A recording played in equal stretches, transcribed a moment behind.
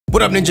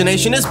What up, Ninja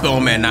Nation? It's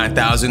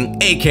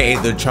Bowman9000, aka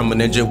the Trumba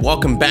Ninja.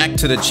 Welcome back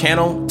to the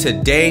channel.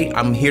 Today,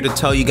 I'm here to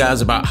tell you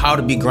guys about how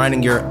to be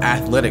grinding your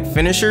athletic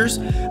finishers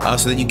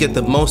so that you get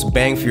the most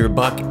bang for your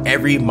buck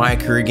every My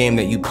Career game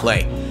that you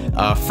play.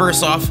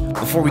 First off,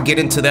 before we get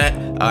into that,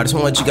 I just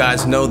want to let you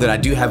guys know that I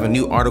do have a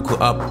new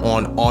article up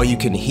on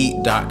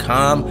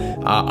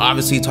allyoucanheat.com.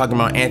 Obviously talking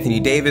about Anthony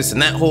Davis and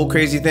that whole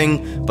crazy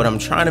thing, but I'm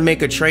trying to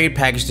make a trade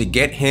package to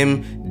get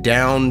him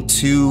down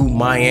to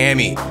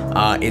Miami.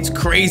 It's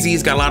crazy.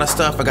 He's got a lot of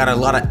stuff. I got a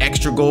lot of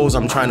extra goals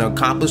I'm trying to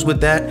accomplish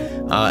with that,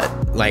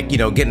 like, you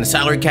know, getting the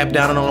salary cap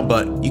down and all,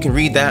 but you can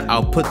read that.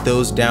 I'll put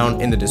those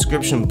down in the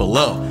description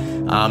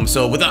below.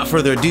 So without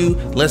further ado,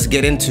 let's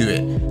get into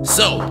it.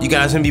 So you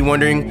guys may be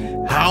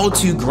wondering how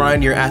to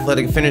grind your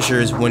athletic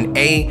finishers when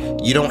A,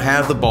 you don't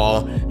have the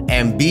ball,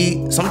 and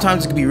B,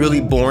 sometimes it can be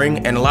really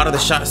boring, and a lot of the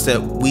shots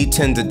that we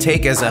tend to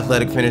take as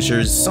athletic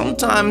finishers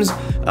sometimes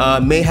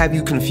may have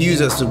you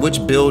confused as to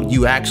which build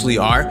you actually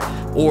are,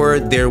 or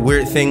they're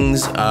weird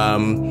things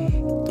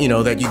you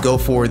know, that you go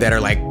for that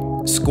are like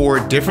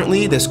scored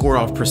differently. They score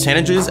off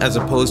percentages as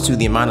opposed to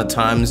the amount of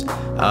times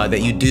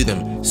that you do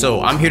them.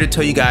 So I'm here to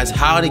tell you guys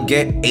how to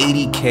get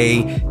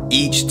 80K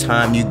each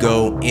time you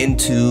go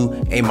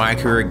into a My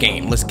Career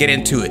game. Let's get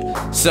into it.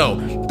 So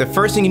the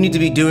first thing you need to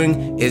be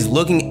doing is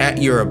looking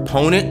at your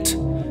opponent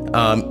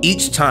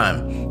each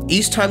time.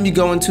 Each time you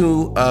go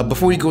into,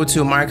 before you go into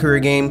a My Career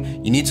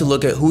game, you need to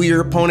look at who your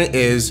opponent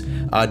is.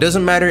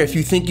 Doesn't matter if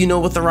you think you know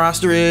what the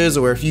roster is,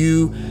 or if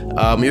you're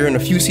in a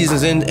few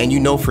seasons in and you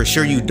know for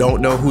sure you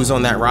don't know who's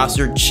on that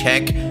roster,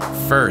 check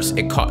first.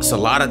 It costs a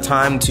lot of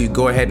time to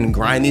go ahead and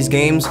grind these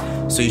games,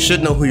 so you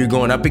should know who you're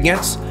going up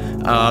against.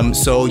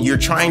 So you're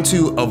trying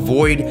to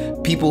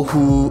avoid people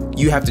who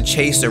you have to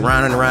chase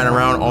around and around and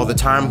around all the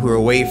time, who are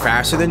way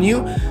faster than you,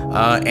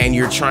 and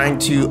you're trying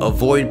to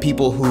avoid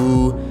people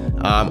who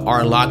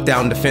are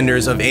lockdown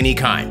defenders of any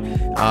kind.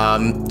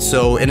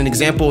 So in an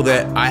example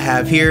that I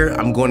have here,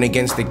 I'm going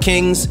against the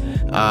Kings.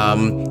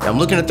 I'm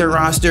looking at their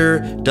roster.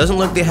 Doesn't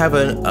look they have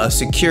a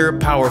secure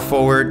power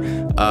forward.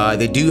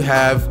 They do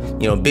have,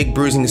 you know, big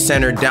bruising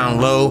center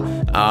down low.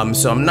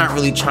 So I'm not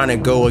really trying to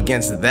go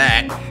against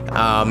that.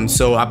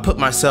 So I put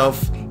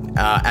myself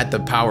at the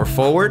power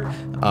forward.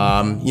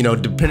 You know,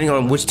 depending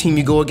on which team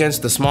you go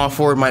against, the small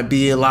forward might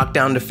be a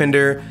lockdown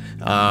defender,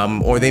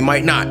 or they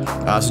might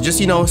not. So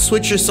just, you know,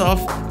 switch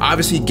yourself.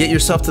 Obviously, get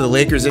yourself to the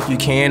Lakers if you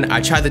can.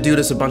 I tried to do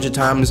this a bunch of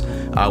times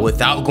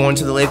without going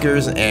to the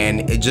Lakers,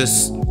 and you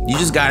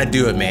just got to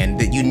do it, man.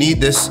 That you need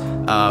this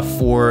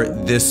for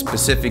this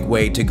specific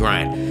way to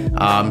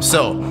grind.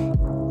 So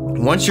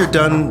once you're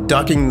done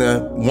ducking the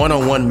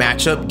one-on-one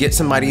matchup, get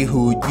somebody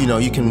who, you know,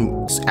 you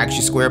can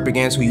actually square up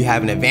against, who you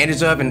have an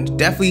advantage of, and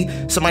definitely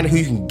somebody who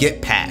you can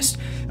get past.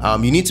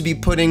 You need to be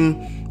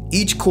putting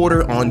each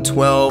quarter on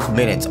 12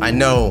 minutes. I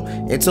know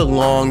it's a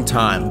long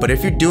time, but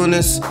if you're doing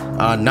this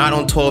not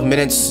on 12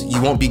 minutes,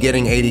 you won't be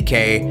getting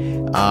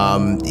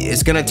 80K.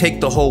 It's gonna take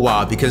the whole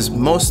while, because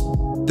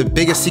the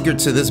biggest secret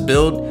to this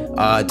build,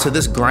 to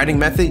this grinding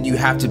method, you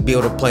have to be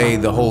able to play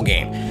the whole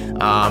game.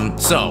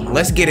 So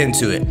let's get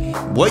into it.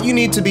 What you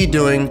need to be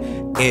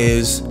doing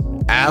is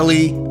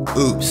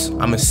alley-oops. I'm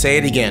gonna say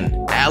it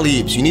again,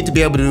 alley-oops. You need to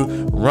be able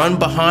to run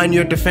behind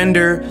your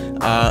defender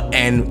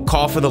and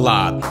call for the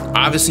lob.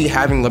 Obviously,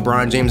 having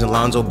LeBron James and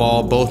Lonzo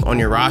Ball both on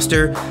your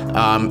roster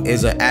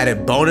is an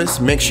added bonus.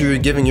 Make sure you're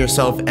giving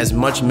yourself as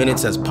much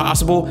minutes as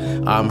possible.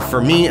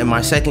 For me, in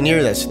my second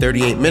year, that's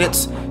 38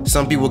 minutes.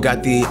 Some people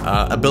got the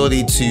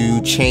ability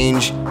to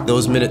change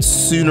those minutes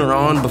sooner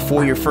on,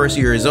 before your first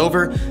year is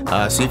over.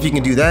 So if you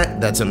can do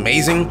that, that's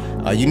amazing.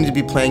 You need to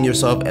be playing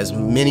yourself as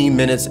many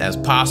minutes as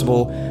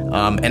possible,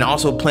 and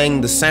also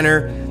playing the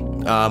center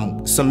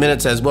some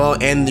minutes as well,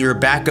 and your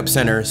backup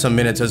center some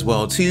minutes as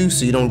well too,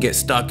 so you don't get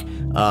stuck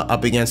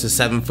up against a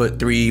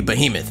 7'3"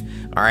 behemoth.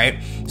 All right,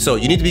 so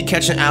you need to be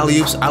catching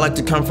alley-oops. I like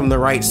to come from the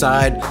right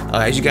side.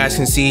 As you guys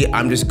can see,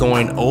 I'm just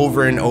going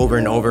over and over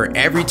and over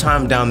every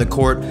time down the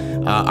court.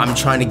 I'm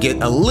trying to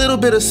get a little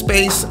bit of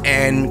space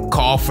and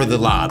call for the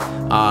lob.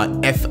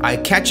 If I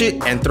catch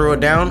it and throw it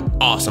down,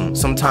 awesome.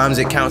 Sometimes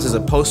it counts as a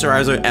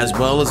posterizer as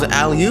well as an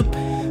alley-oop.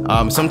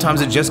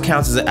 Sometimes it just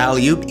counts as an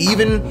alley-oop.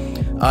 Even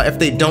if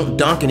they don't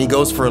dunk and he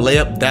goes for a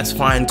layup, that's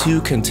fine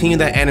too. Continue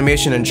that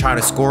animation and try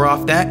to score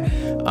off that.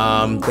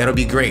 That'll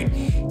be great.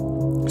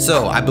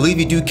 So I believe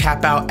you do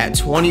cap out at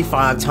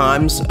 25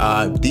 times.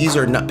 These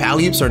are not,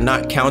 alley-oops are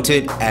not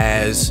counted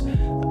as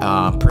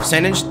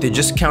percentage. They're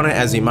just counted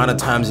as the amount of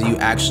times that you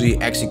actually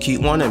execute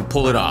one and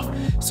pull it off.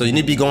 So you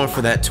need to be going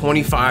for that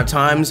 25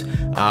 times.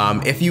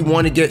 If you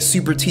want to get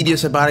super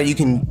tedious about it, you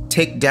can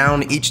take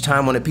down each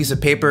time on a piece of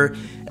paper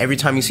every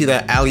time you see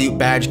that alley-oop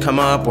badge come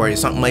up or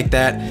something like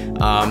that,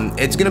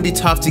 it's gonna be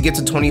tough to get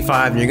to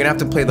 25, and you're gonna have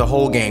to play the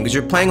whole game because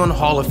you're playing on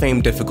Hall of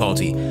Fame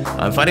difficulty.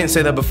 If I didn't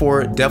say that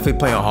before, definitely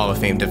play on Hall of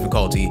Fame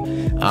difficulty.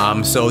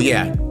 So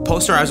yeah,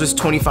 posterizers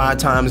 25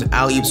 times,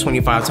 alley-oops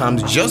 25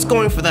 times. Just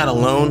going for that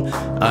alone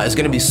is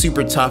gonna be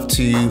super tough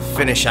to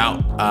finish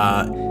out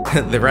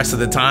the rest of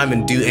the time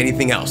and do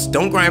anything else.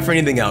 Don't grind for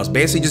anything else.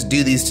 Basically just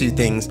do these two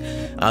things.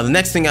 The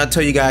next thing I'll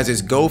tell you guys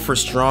is go for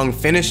strong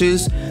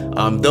finishes.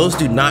 Those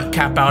do not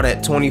cap out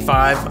at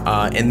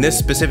 25. In this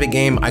specific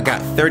game, I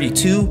got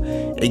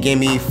 32. It gave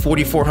me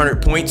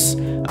 4,400 points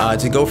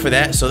to go for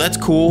that, so that's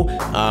cool.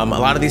 A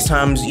lot of these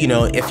times, you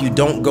know, if you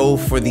don't go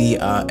for the,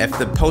 if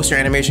the poster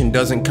animation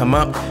doesn't come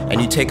up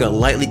and you take a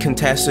lightly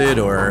contested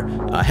or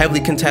a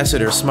heavily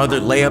contested or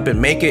smothered layup and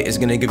make it, it's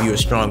gonna give you a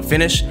strong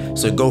finish,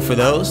 so go for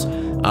those.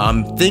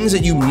 Things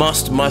that you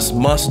must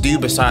do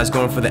besides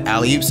going for the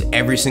alley-oops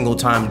every single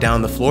time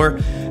down the floor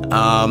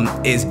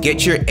is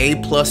get your A+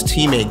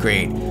 teammate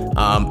grade.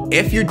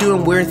 If you're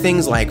doing weird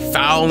things like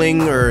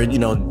fouling or, you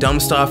know, dumb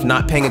stuff,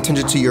 not paying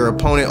attention to your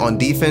opponent on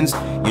defense,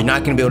 you're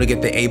not going to be able to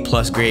get the A+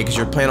 grade because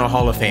you're playing on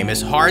Hall of Fame.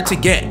 It's hard to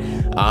get.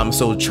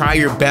 So try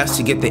your best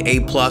to get the A+.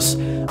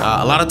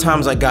 A lot of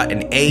times I got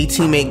an A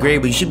teammate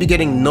grade, but you should be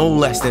getting no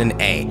less than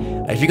an A.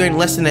 If you're getting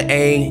less than an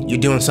A, you're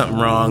doing something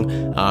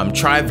wrong.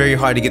 Try very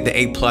hard to get the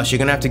A+. You're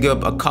gonna have to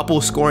give up a couple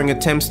scoring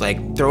attempts,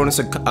 like throwing us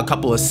a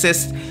couple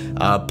assists,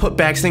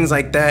 putbacks, things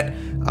like that,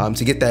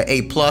 to get that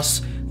A+.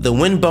 The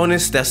win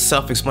bonus, that's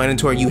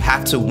self-explanatory. You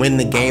have to win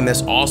the game.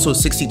 That's also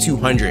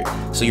 6,200.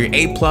 So your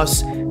A+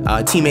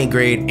 teammate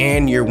grade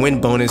and your win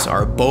bonus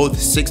are both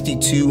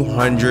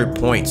 6,200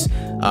 points.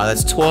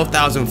 That's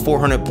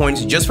 12,400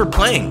 points just for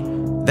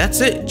playing.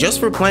 That's it, just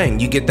for playing,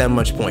 you get that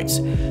much points.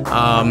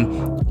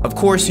 Of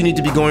course, you need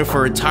to be going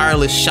for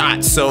tireless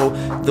shots. So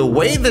the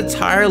way the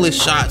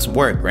tireless shots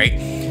work,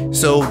 right?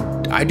 So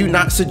I do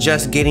not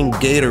suggest getting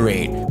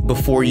Gatorade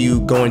before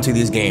you go into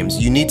these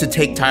games. You need to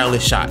take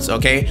tireless shots,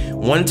 okay?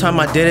 One time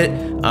I did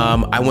it,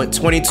 I went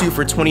 22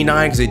 for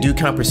 29 because they do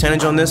count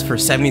percentage on this for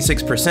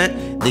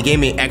 76%. They gave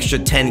me an extra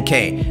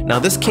 10K. Now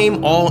this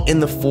came all in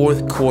the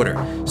fourth quarter.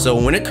 So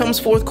when it comes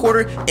fourth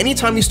quarter,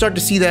 anytime you start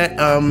to see that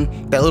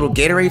that little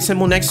Gatorade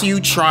symbol next to you,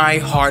 try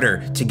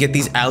harder to get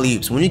these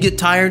alley-oops. When you get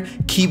tired,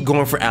 keep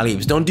going for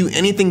alley-oops. Don't do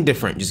anything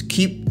different. Just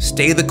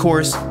stay the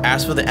course,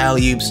 ask for the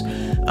alley-oops,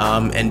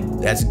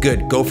 and that's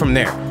good. Go from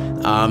there.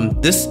 In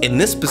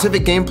this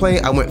specific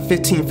gameplay, I went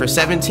 15 for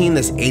 17,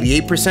 that's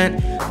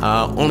 88%,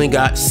 only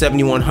got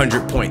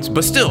 7,100 points,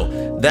 but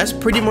still, that's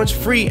pretty much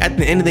free at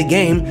the end of the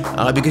game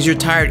because you're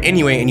tired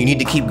anyway and you need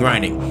to keep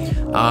grinding.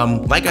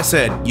 Like I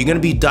said, you're gonna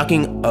be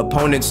ducking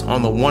opponents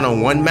on the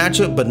one-on-one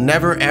matchup, but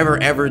never,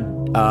 ever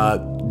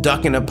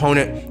duck an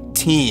opponent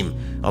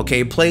team,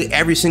 okay? Play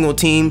every single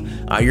team.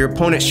 Your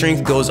opponent's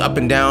strength goes up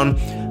and down.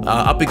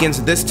 Up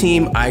against this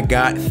team, I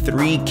got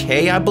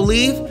 3K, I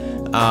believe.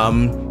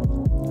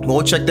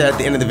 We'll check that at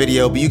the end of the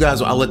video, but you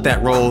guys, I'll let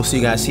that roll so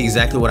you guys see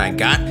exactly what I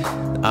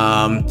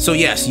got. So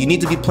yes, you need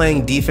to be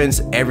playing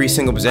defense every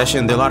single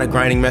possession. There are a lot of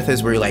grinding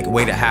methods where you like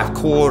wait at half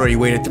court or you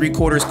wait at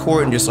 3/4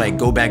 court and just like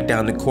go back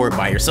down the court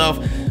by yourself.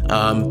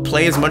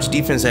 Play as much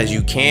defense as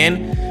you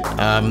can.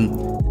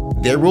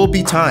 There will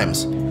be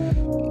times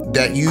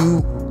that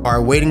you are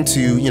waiting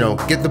to, you know,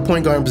 get the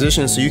point guard in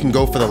position so you can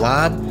go for the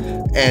lob,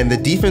 and the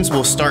defense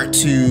will start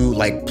to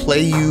like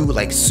play you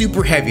like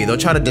super heavy. They'll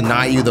try to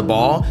deny you the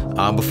ball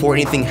before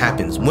anything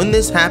happens. When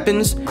this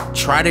happens,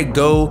 try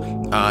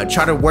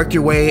to work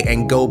your way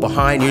and go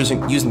behind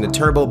using the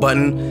turbo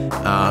button.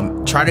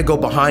 Try to go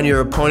behind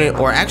your opponent,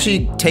 or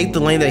actually take the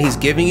lane that he's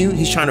giving you.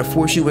 He's trying to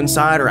force you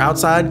inside or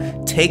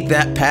outside. Take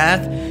that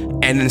path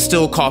and then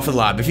still call for the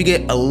lob. If you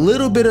get a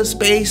little bit of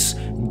space,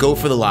 go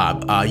for the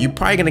lob. You're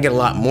probably gonna get a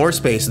lot more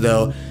space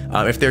though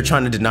if they're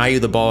trying to deny you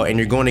the ball and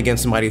you're going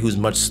against somebody who's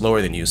much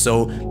slower than you.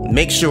 So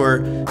make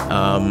sure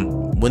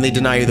when they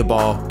deny you the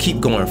ball, keep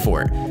going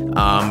for it.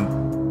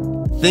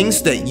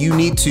 Things that you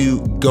need to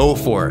go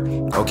for,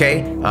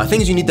 okay?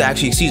 Things you need to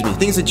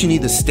things that you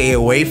need to stay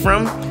away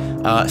from.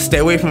 Stay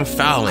away from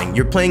fouling.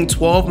 You're playing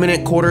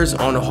 12-minute quarters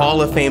on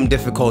Hall of Fame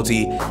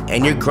difficulty,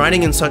 and you're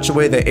grinding in such a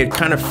way that it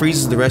kind of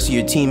freezes the rest of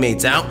your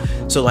teammates out.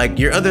 So like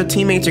your other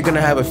teammates are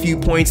gonna have a few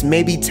points,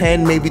 maybe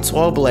 10, maybe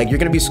 12, but like you're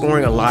gonna be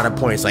scoring a lot of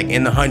points, like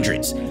in the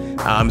hundreds.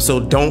 So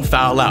don't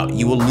foul out.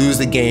 You will lose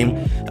the game,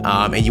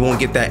 and you won't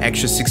get that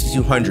extra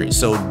 6,200.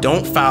 So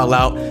don't foul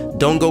out.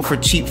 Don't go for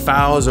cheap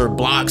fouls or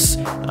blocks.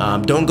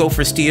 Don't go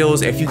for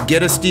steals. If you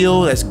get a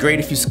steal, that's great.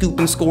 If you scoop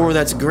and score,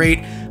 that's great.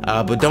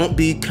 But don't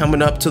be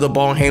coming up to the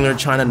ball handler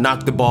trying to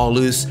knock the ball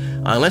loose.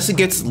 Unless it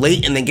gets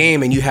late in the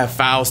game and you have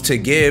fouls to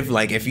give,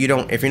 like if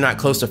you're not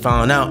close to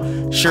fouling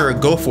out, sure,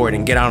 go for it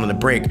and get out on the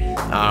break.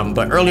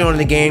 But early on in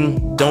the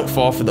game, don't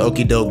fall for the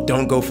okie doke.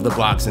 Don't go for the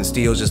blocks and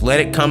steals. Just let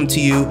it come to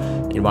you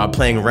while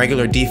playing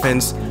regular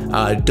defense.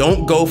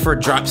 Don't go for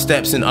drop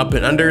steps and up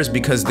and unders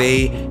because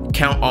they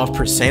count off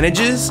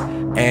percentages,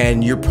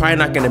 and you're probably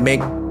not going to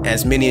make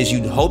as many as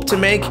you'd hope to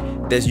make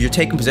you're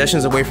taking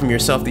possessions away from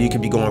yourself that you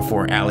could be going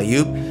for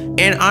alley-oop.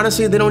 And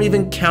honestly, they don't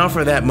even count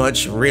for that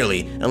much,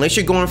 really. Unless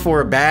you're going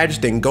for a badge,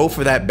 then go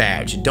for that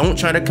badge. Don't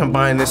try to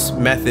combine this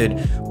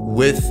method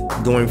with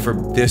going for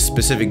this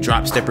specific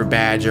drop stepper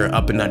badge or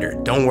up and under.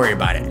 Don't worry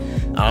about it.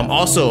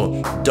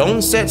 Also,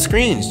 don't set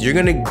screens. You're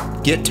gonna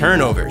get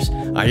turnovers.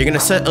 You're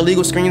gonna set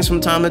illegal screens from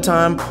time to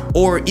time,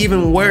 or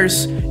even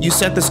worse, you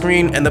set the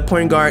screen and the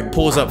point guard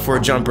pulls up for a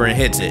jumper and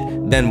hits it.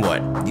 Then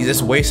what? You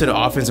just wasted an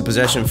offensive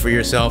possession for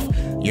yourself.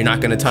 You're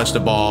not gonna touch the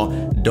ball.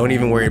 Don't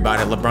even worry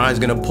about it. LeBron's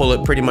gonna pull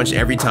it pretty much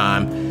every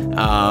time.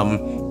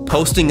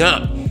 Posting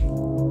up.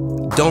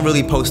 Don't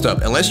really post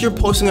up. Unless you're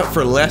posting up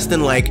for less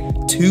than like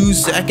 2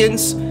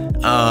 seconds,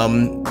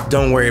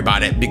 don't worry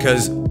about it,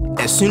 because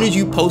as soon as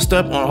you post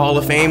up on Hall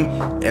of Fame,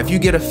 if you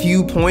get a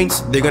few points,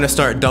 they're gonna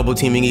start double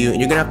teaming you and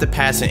you're gonna have to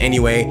pass it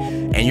anyway.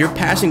 And you're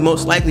passing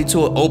most likely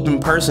to an open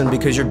person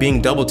because you're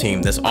being double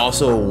teamed. That's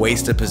also a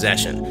waste of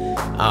possession.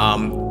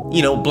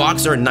 You know,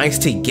 blocks are nice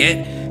to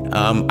get.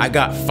 I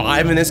got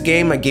 5 in this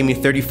game. It gave me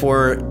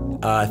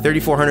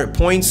 3,400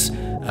 points.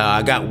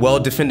 I got well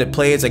defended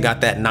plays. I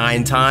got that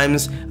 9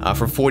 times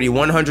for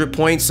 4,100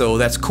 points, so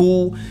that's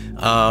cool.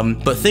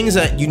 But things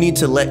that you need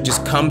to let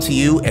just come to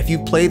you. If you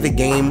play the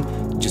game,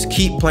 just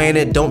keep playing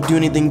it. Don't do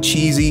anything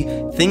cheesy.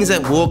 Things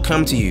that will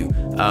come to you.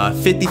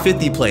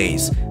 50-50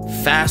 plays,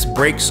 fast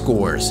break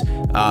scores,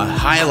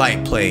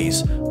 highlight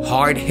plays,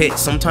 hard hits.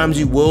 Sometimes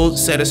you will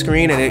set a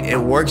screen and it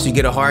works. You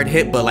get a hard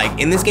hit, but like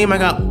in this game, I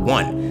got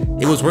 1.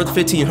 It was worth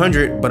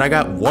 1,500, but I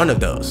got 1 of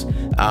those.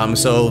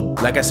 So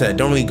like I said,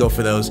 don't really go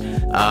for those.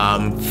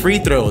 Free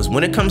throws.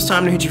 When it comes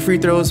time to hit your free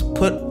throws,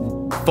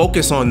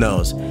 focus on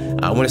those.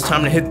 When it's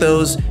time to hit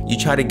those, you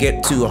try to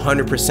get to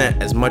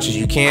 100% as much as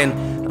you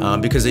can,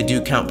 because they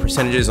do count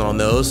percentages on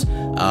those.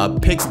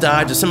 Picks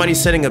dodge. If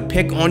somebody's setting a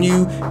pick on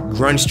you,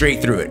 run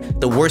straight through it.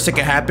 The worst that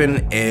can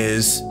happen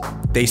is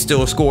they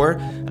still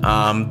score,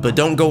 but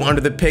don't go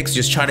under the picks.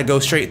 Just try to go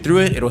straight through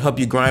it. It'll help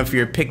you grind for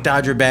your pick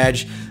dodger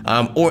badge,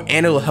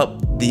 and it'll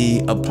help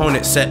the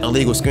opponent set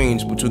illegal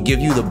screens, which will give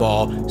you the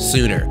ball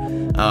sooner.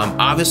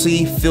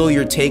 Obviously, fill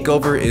your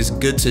takeover is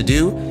good to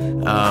do,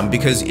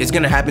 because it's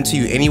gonna happen to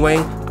you anyway.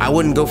 I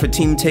wouldn't go for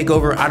team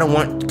takeover. I don't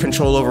want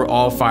control over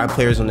all 5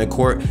 players on the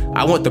court.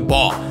 I want the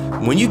ball.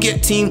 When you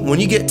get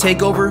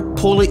takeover,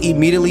 pull it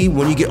immediately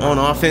when you get on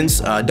offense.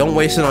 Don't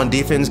waste it on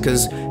defense,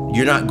 because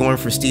you're not going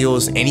for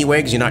steals anyway,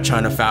 because you're not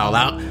trying to foul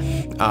out.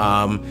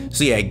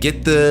 So yeah,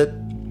 get the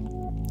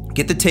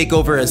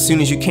takeover as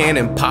soon as you can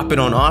and pop it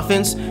on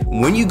offense.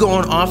 When you go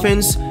on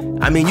offense,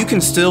 I mean, you can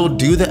still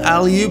do the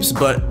alley-oops,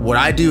 but what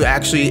I do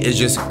actually is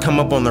just come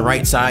up on the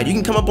right side. You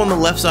can come up on the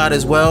left side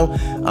as well.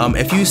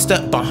 If you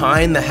step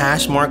behind the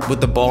hash mark with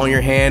the ball in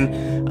your hand,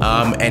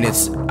 and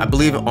it's, I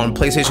believe on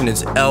PlayStation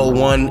it's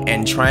L1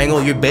 and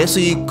triangle, you're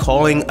basically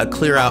calling a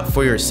clear out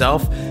for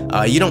yourself.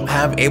 You don't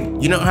have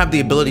the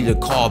ability to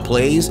call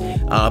plays,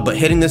 but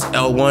hitting this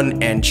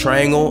L1 and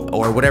triangle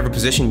or whatever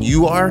position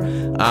you are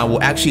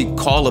will actually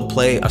call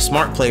a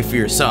smart play for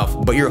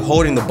yourself, but you're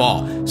holding the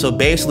ball. So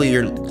basically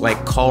you're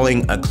like calling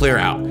a clear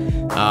out.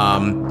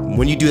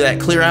 When you do that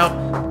clear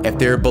out,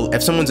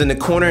 if someone's in the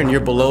corner and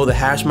you're below the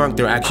hash mark,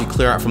 they'll actually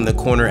clear out from the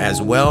corner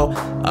as well.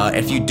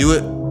 If you do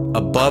it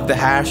above the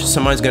hash,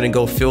 somebody's gonna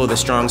go fill the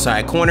strong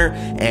side corner,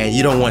 and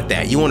you don't want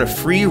that. You want a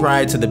free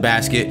ride to the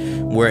basket,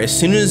 where as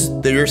soon as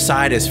your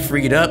side is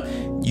freed up,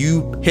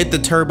 you hit the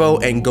turbo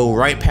and go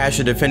right past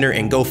your defender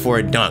and go for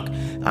a dunk.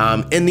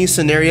 In these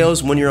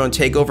scenarios, when you're on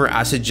takeover,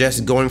 I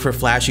suggest going for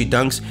flashy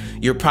dunks.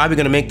 You're probably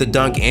gonna make the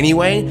dunk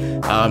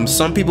anyway.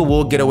 Some people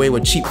will get away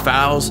with cheap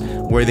fouls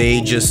where they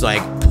just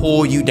like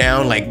pull you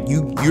down, like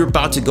you're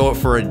about to go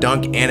for a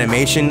dunk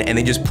animation and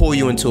they just pull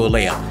you into a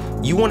layup.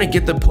 You want to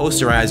get the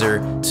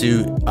posterizer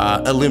to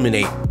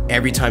eliminate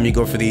every time you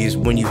go for these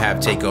when you have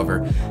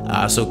takeover.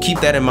 So keep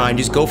that in mind.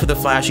 Just go for the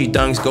flashy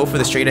dunks, go for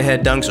the straight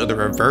ahead dunks or the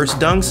reverse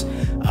dunks,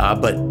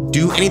 but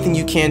do anything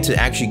you can to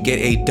actually get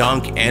a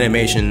dunk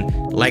animation.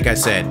 Like I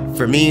said,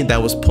 for me,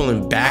 that was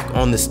pulling back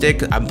on the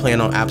stick. I'm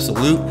playing on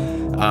absolute,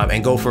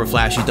 and go for a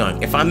flashy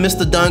dunk. If I miss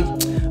the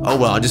dunk, oh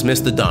well, I just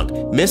missed the dunk.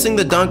 Missing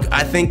the dunk,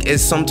 I think,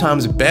 is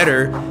sometimes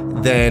better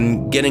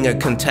than getting a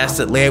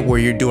contested layup where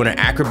you're doing an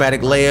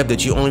acrobatic layup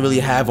that you only really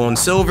have on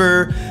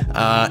silver,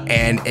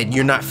 and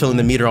you're not filling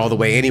the meter all the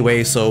way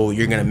anyway, so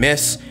you're gonna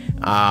miss.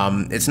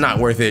 It's not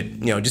worth it.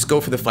 You know, just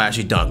go for the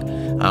flashy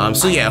dunk.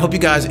 So yeah, I hope you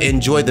guys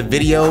enjoyed the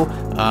video.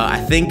 I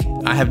think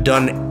I've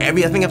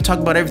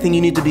talked about everything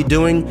you need to be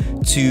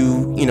doing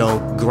to, you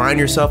know, grind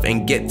yourself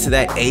and get to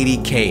that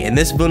 80K. In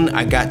this one,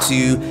 I got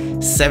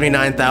to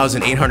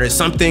 79,800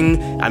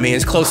 something. I mean,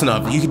 it's close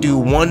enough. You could do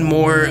one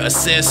more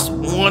assist,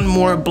 one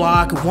more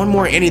block, one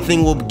more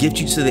anything will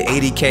get you to the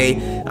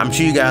 80K. I'm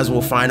sure you guys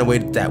will find a way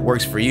that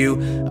works for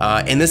you.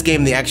 In this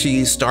game, they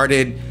actually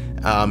started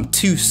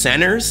 2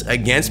 centers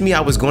against me.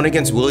 I was going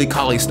against Willie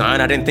Cauley-Stein.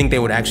 I didn't think they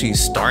would actually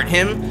start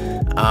him.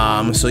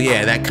 So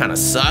yeah, that kind of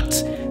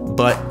sucked.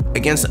 But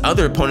against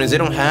other opponents, they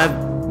don't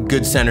have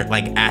good center,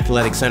 like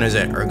athletic centers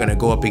that are gonna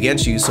go up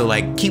against you. So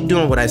like keep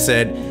doing what I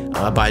said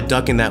by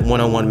ducking that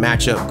one-on-one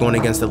matchup, going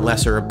against a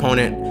lesser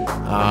opponent.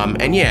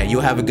 And yeah,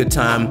 you'll have a good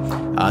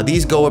time.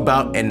 These go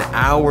about an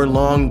hour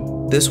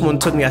long. This one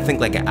took me, I think,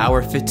 like an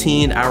hour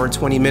 15, hour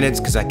 20 minutes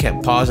because I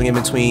kept pausing in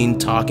between,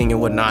 talking and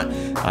whatnot.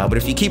 But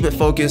if you keep it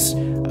focused,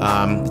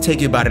 it'll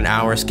take you about an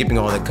hour, skipping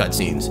all the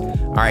cutscenes.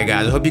 All right,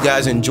 guys, I hope you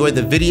guys enjoyed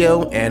the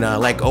video. And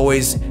like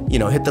always, you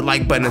know, hit the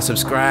like button and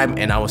subscribe.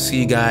 And I will see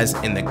you guys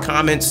in the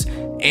comments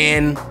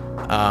and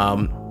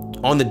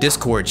on the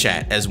Discord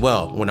chat as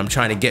well when I'm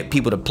trying to get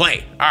people to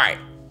play. All right,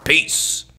 peace.